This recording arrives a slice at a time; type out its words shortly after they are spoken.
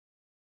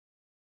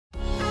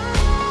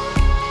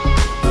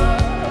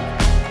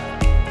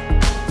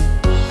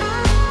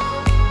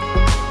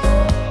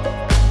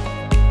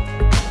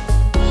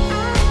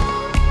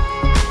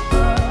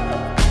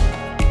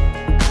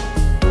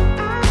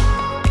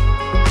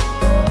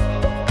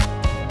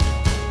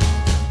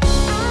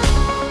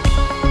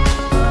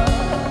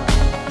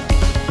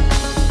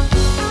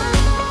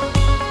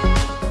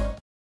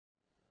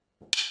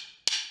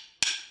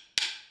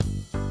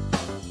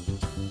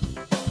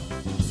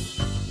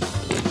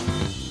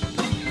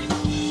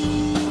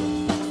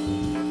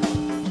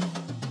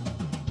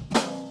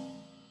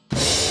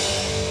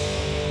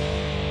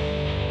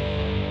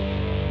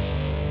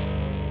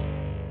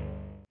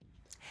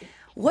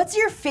What's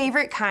your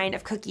favorite kind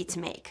of cookie to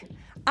make?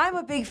 I'm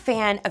a big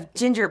fan of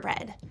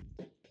gingerbread.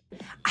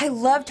 I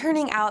love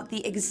turning out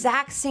the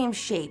exact same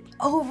shape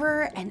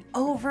over and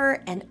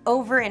over and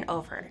over and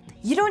over.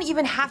 You don't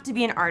even have to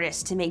be an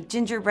artist to make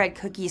gingerbread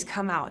cookies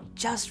come out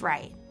just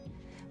right.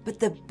 But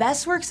the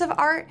best works of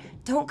art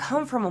don't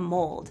come from a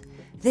mold.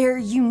 They're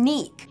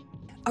unique,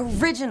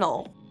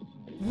 original,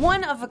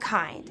 one of a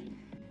kind.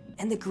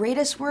 And the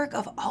greatest work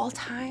of all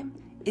time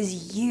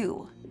is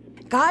you.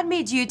 God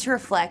made you to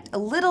reflect a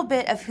little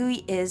bit of who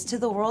He is to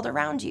the world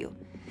around you.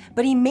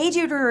 But He made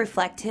you to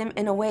reflect Him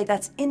in a way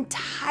that's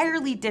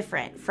entirely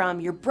different from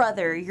your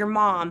brother, your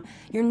mom,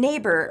 your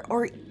neighbor,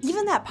 or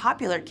even that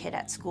popular kid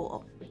at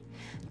school.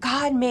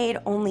 God made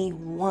only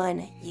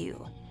one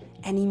you,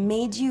 and He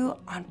made you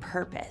on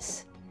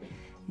purpose.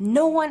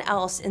 No one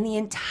else in the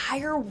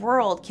entire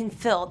world can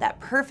fill that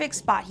perfect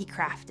spot He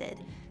crafted,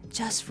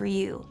 just for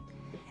you.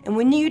 And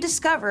when you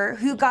discover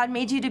who God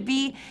made you to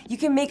be, you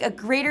can make a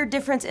greater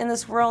difference in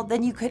this world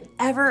than you could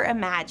ever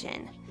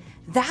imagine.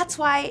 That's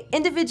why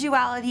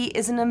individuality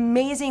is an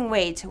amazing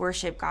way to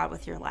worship God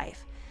with your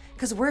life.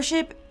 Because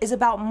worship is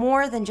about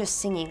more than just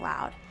singing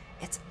loud.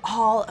 It's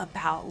all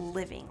about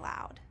living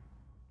loud.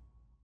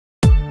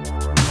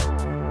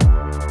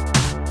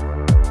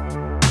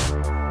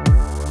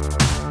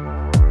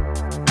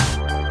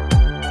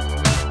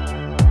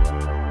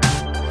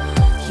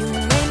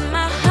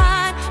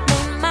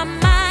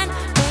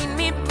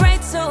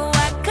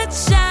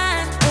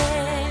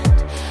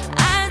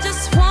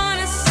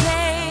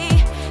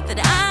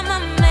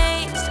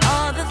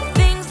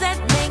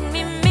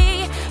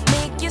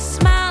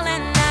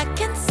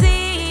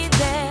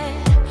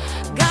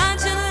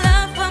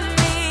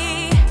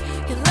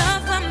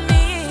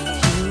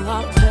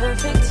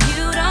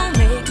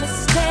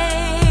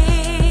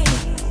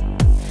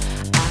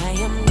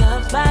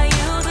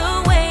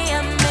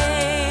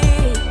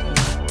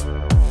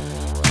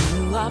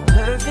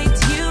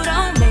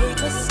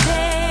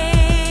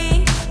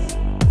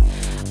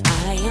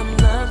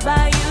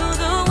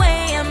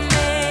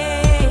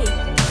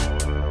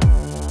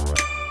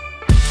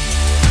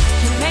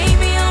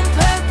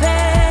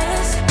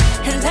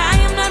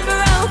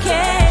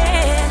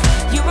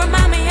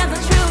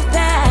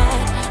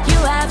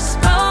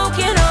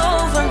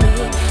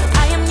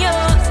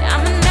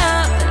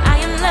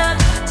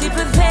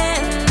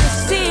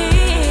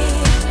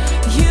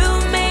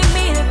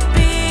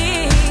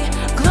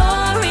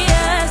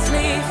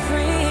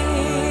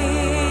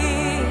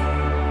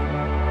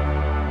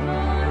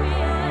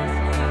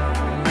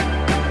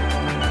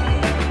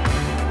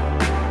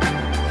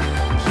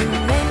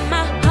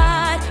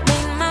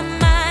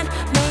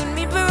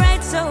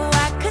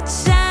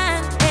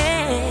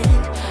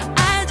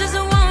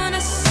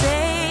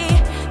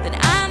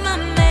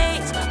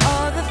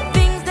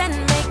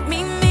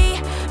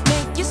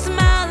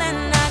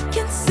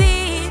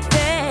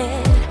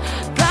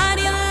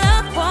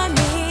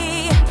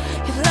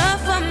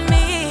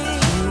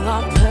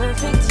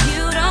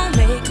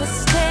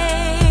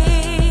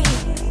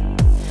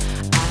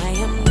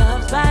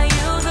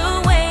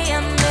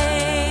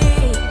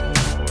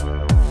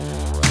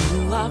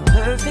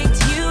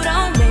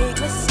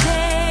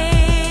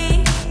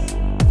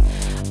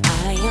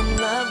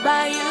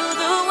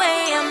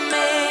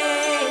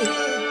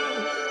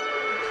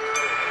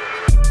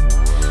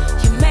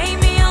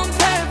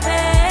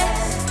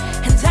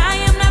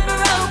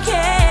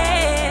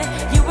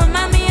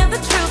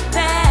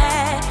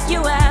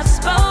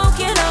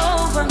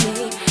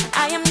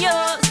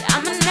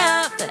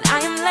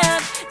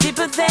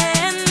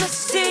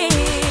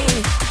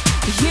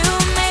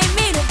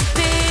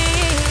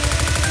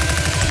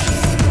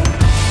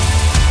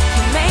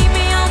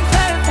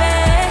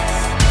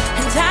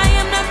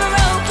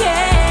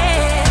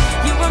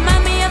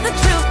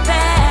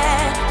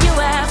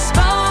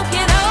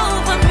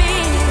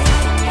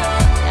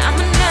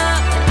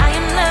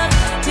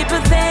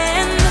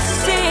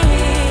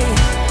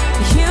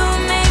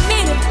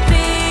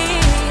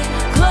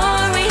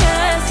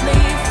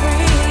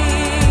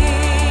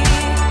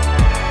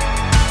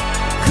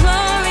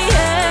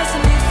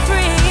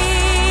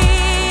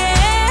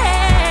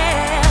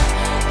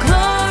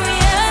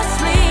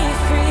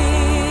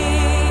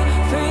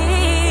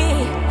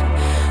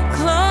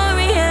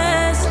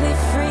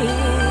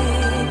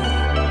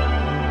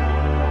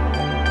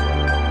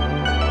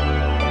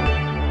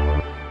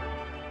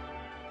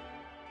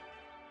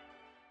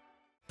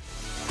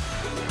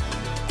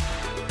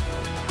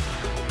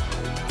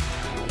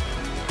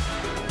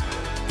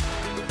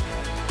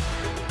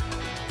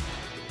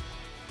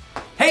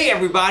 Hey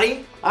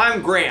everybody,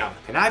 I'm Graham,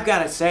 and I've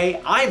got to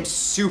say I'm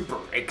super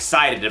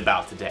excited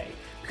about today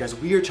because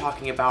we are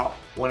talking about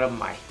one of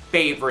my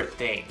favorite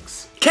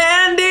things.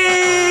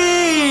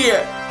 Candy!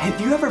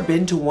 Have you ever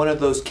been to one of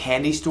those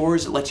candy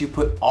stores that lets you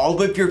put all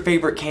of your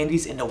favorite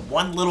candies into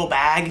one little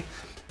bag?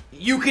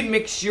 You can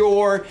mix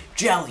your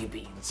jelly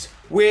beans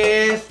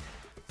with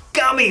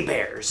gummy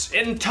bears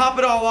and top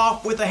it all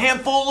off with a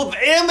handful of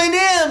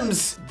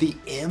M&Ms. The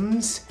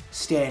M's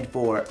stand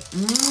for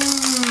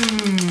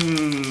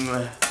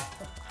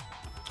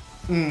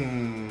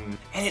And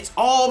it's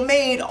all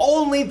made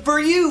only for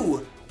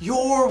you,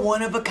 your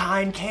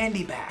one-of-a-kind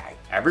candy bag.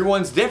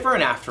 Everyone's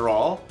different after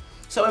all.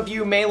 Some of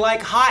you may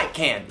like hot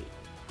candy.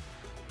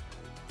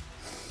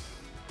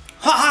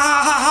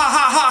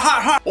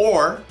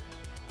 Or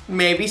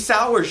maybe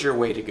sour's your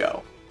way to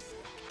go.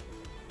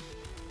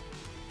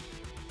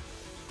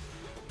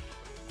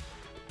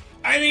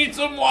 I need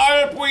some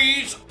water,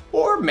 please.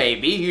 Or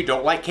maybe you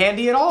don't like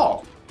candy at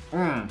all.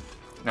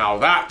 Now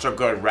that's a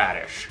good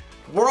radish.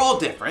 We're all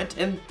different,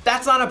 and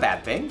that's not a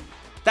bad thing.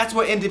 That's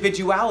what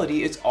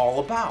individuality is all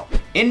about.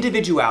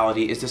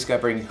 Individuality is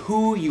discovering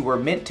who you were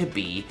meant to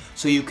be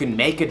so you can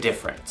make a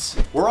difference.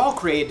 We're all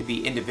created to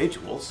be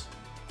individuals.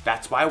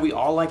 That's why we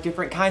all like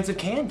different kinds of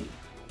candy.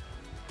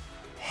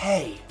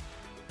 Hey,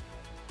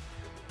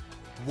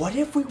 what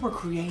if we were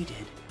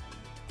created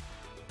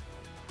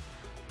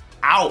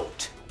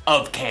out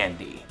of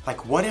candy?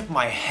 Like, what if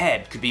my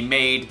head could be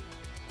made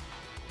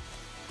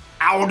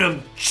out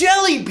of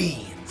jelly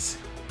beans?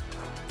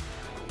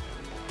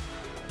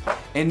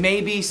 And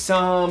maybe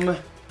some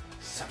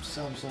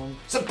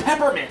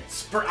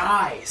peppermints for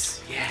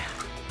eyes. Yeah.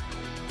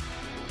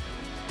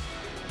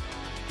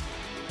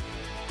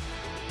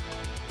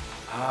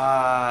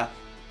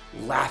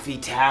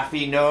 Laffy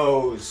Taffy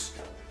nose.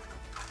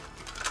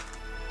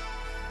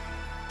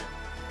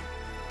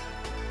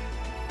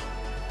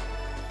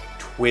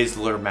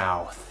 Twizzler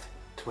mouth.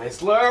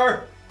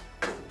 Twizzler?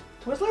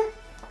 Twizzler?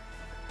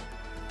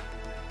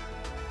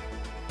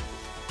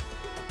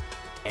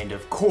 And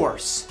of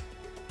course,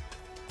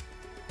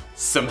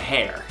 some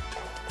hair.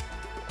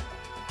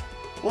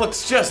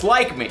 Looks just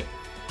like me.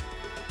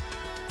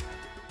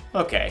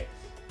 Okay,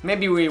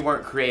 maybe we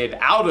weren't created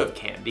out of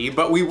candy,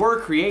 but we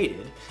were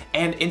created.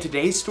 And in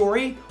today's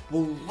story,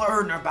 we'll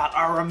learn about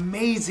our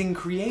amazing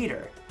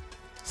creator.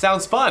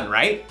 Sounds fun,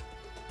 right?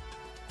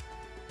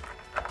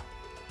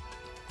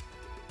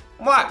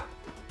 What?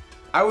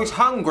 I was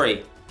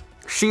hungry.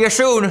 See you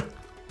soon.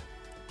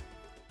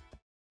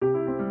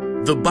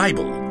 The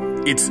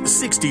Bible. It's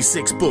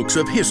 66 books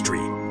of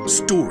history,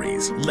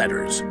 stories,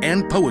 letters,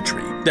 and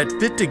poetry that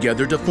fit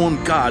together to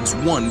form God's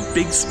one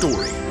big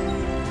story.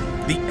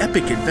 The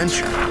epic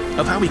adventure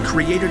of how He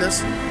created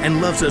us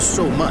and loves us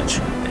so much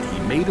that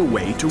He made a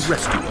way to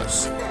rescue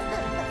us.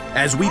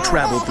 As we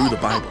travel through the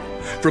Bible,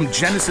 from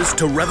Genesis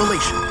to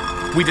Revelation,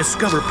 we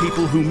discover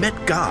people who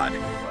met God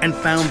and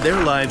found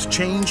their lives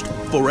changed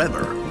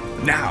forever.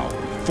 Now,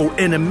 for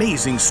an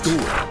amazing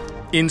story,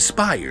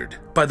 inspired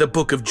by the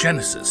book of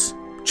Genesis,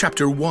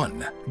 chapter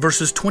 1,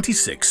 verses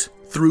 26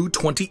 through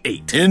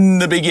 28. In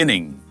the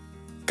beginning,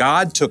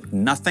 God took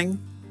nothing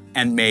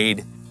and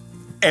made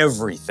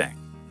everything.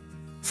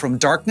 From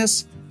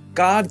darkness,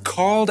 God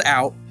called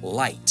out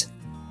light.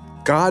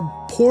 God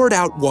poured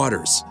out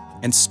waters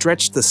and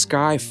stretched the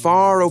sky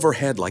far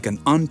overhead like an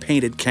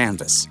unpainted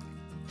canvas.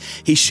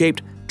 He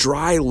shaped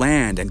dry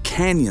land and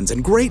canyons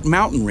and great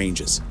mountain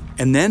ranges,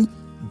 and then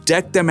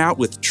decked them out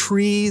with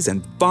trees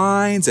and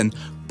vines and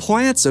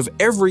plants of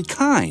every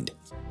kind.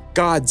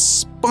 God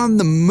spun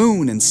the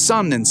moon and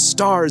sun and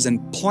stars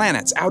and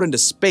planets out into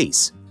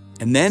space,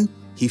 and then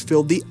He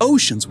filled the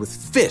oceans with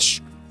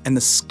fish and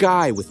the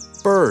sky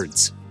with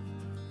birds.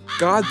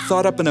 God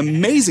thought up an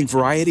amazing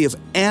variety of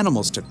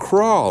animals to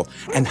crawl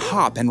and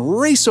hop and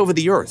race over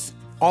the earth.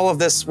 All of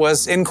this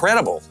was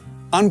incredible,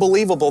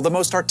 unbelievable, the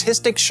most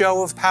artistic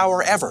show of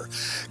power ever.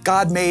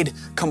 God made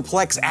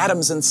complex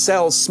atoms and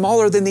cells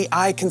smaller than the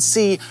eye can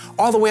see,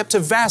 all the way up to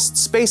vast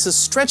spaces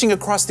stretching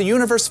across the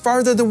universe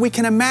farther than we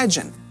can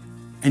imagine.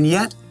 And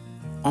yet,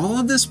 all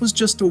of this was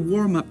just a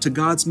warm-up to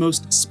God's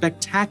most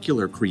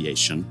spectacular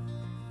creation,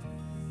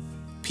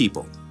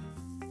 people.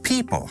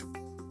 People.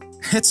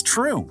 It's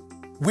true.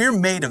 We're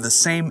made of the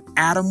same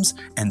atoms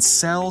and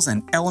cells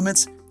and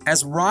elements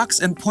as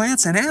rocks and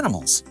plants and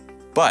animals.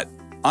 But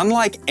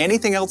unlike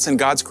anything else in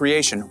God's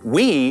creation,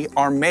 we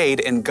are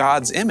made in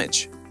God's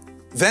image.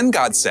 Then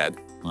God said,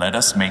 "Let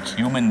us make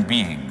human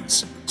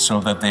beings so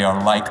that they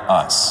are like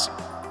us.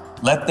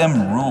 Let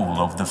them rule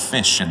over the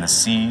fish in the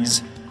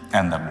seas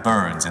and the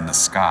birds in the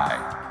sky.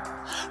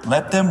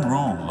 Let them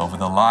rule over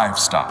the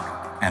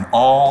livestock and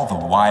all the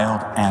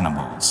wild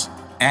animals.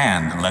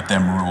 And let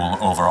them rule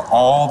over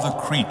all the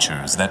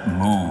creatures that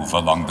move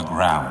along the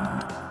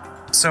ground."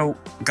 So,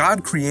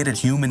 God created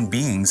human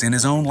beings in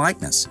His own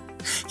likeness.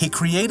 He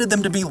created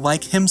them to be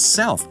like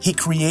Himself. He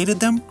created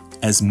them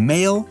as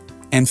male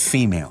and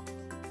female.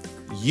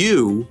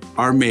 You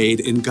are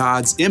made in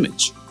God's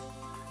image.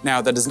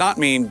 Now, that does not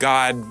mean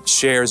God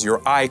shares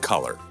your eye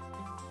color,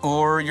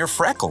 Or your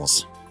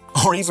freckles.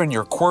 Or even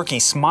your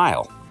quirky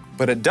smile.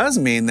 but it does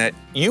mean that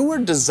you were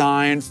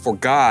designed for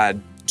God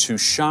to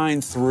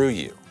shine through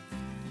you.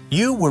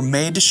 You were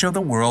made to show the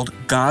world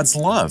God's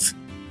love,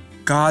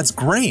 God's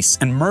grace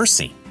and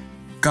mercy,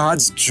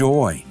 God's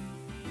joy,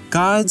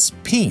 God's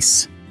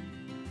peace,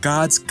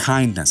 God's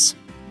kindness,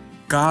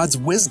 God's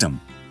wisdom.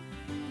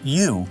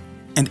 You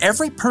and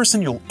every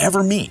person you'll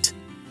ever meet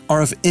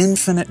are of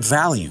infinite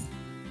value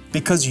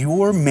because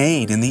you're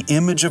made in the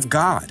image of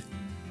God.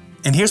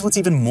 And here's what's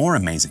even more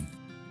amazing.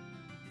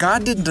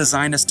 God didn't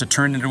design us to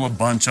turn into a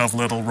bunch of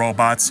little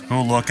robots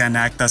who look and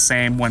act the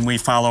same when we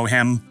follow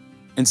Him.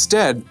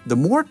 Instead, the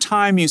more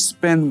time you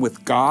spend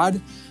with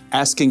God,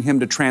 asking Him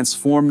to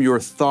transform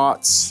your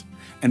thoughts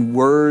and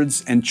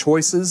words and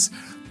choices,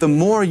 the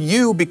more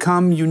you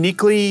become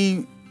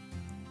uniquely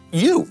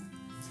you.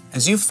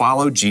 As you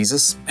follow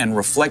Jesus and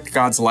reflect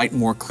God's light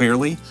more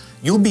clearly,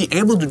 you'll be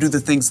able to do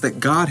the things that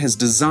God has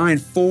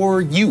designed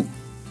for you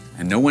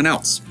and no one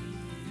else.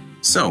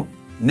 So,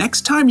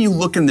 next time you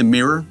look in the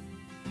mirror,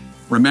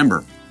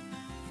 remember,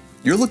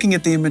 you're looking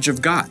at the image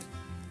of God,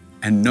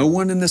 and no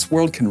one in this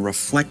world can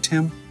reflect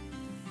Him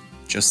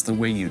just the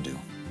way you do.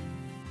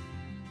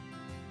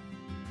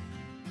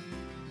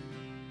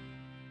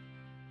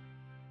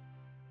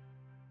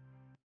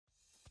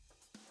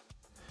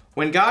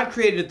 When God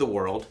created the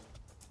world,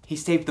 He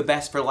saved the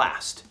best for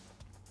last.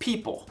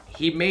 People.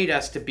 He made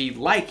us to be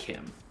like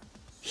Him.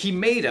 He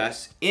made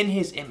us in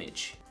His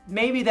image.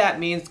 Maybe that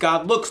means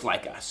God looks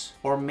like us.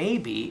 Or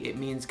maybe it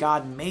means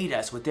God made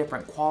us with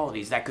different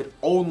qualities that could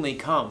only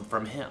come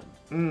from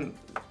Him.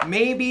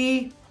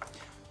 Maybe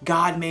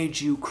God made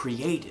you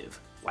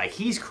creative, like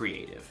He's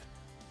creative.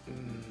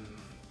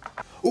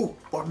 Ooh,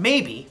 or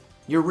maybe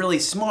you're really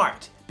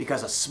smart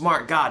because a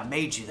smart God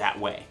made you that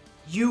way.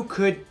 You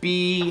could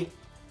be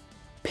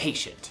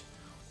patient,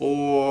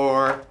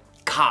 or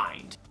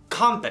kind,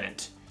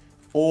 confident,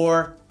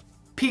 or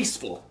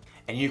peaceful.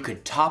 And you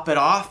could top it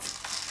off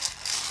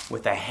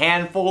with a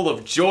handful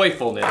of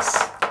joyfulness.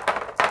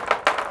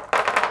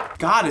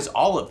 God is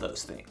all of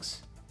those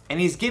things, and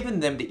He's given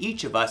them to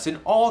each of us in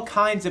all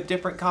kinds of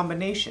different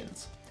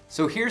combinations.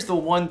 So here's the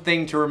one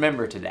thing to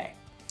remember today.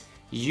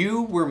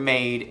 You were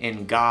made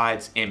in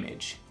God's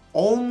image.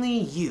 Only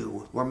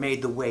you were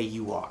made the way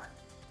you are.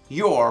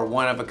 You're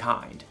one of a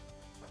kind.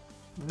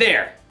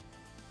 There,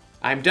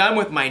 I'm done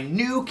with my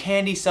new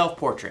Candy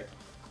self-portrait.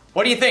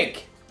 What do you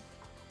think?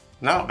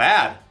 Not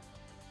bad.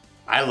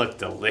 I look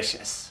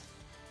delicious.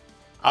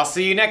 I'll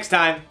see you next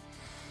time.